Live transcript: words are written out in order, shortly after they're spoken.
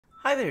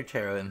Hi there,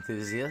 tarot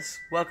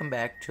enthusiasts. Welcome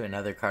back to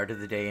another card of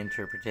the day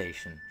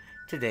interpretation.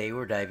 Today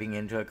we're diving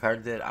into a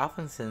card that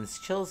often sends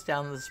chills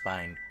down the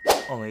spine,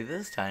 only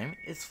this time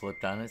it's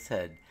flipped on its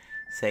head.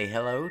 Say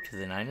hello to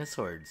the Nine of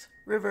Swords,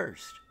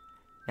 reversed.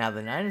 Now,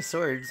 the Nine of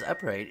Swords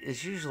upright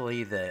is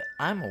usually the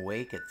I'm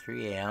awake at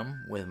 3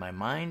 a.m. with my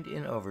mind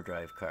in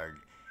overdrive card.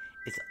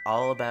 It's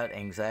all about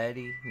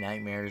anxiety,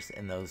 nightmares,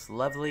 and those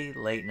lovely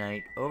late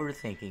night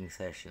overthinking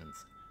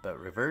sessions. But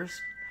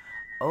reversed?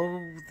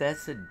 Oh,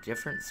 that's a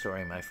different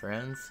story, my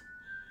friends.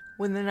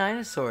 When the Nine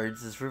of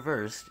Swords is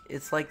reversed,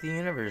 it's like the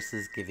universe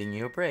is giving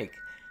you a break.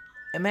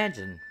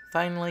 Imagine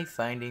finally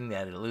finding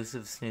that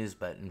elusive snooze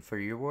button for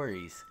your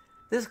worries.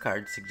 This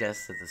card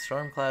suggests that the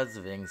storm clouds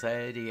of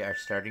anxiety are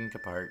starting to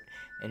part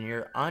and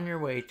you're on your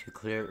way to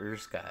clearer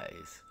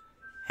skies.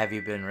 Have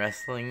you been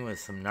wrestling with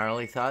some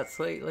gnarly thoughts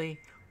lately?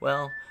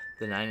 Well,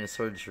 the Nine of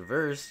Swords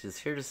reversed is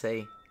here to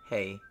say,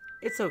 hey,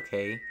 it's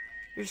okay.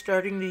 You're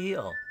starting to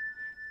heal.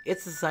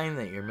 It's a sign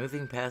that you're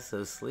moving past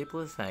those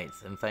sleepless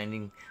nights and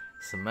finding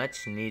some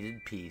much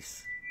needed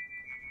peace.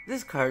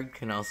 This card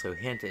can also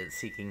hint at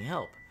seeking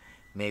help.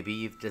 Maybe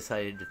you've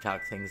decided to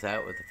talk things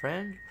out with a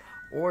friend,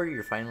 or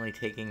you're finally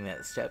taking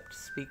that step to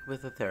speak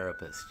with a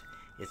therapist.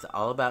 It's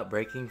all about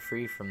breaking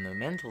free from the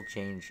mental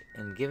change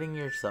and giving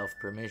yourself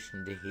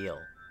permission to heal.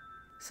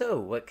 So,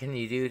 what can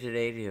you do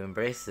today to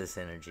embrace this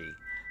energy?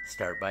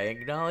 Start by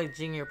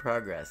acknowledging your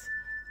progress.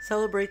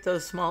 Celebrate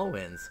those small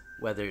wins,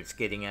 whether it's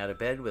getting out of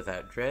bed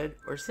without dread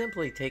or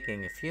simply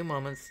taking a few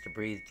moments to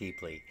breathe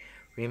deeply.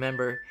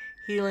 Remember,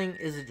 healing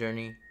is a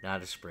journey,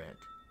 not a sprint.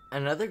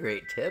 Another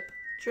great tip,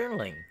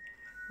 journaling.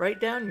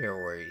 Write down your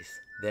worries,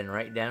 then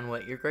write down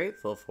what you're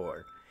grateful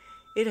for.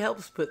 It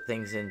helps put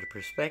things into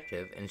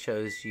perspective and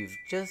shows you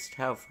just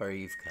how far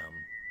you've come.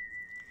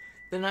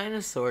 The Nine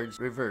of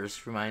Swords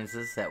reversed reminds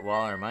us that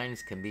while our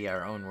minds can be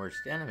our own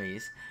worst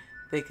enemies,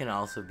 they can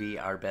also be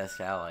our best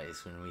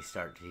allies when we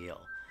start to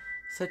heal.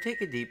 So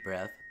take a deep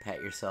breath,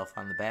 pat yourself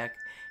on the back,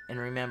 and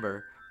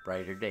remember,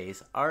 brighter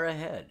days are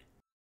ahead.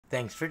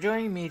 Thanks for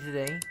joining me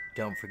today.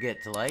 Don't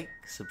forget to like,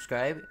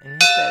 subscribe, and hit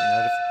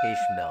that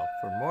notification bell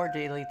for more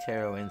daily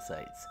tarot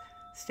insights.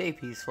 Stay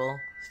peaceful,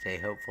 stay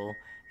hopeful,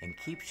 and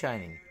keep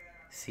shining.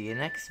 See you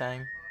next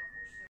time.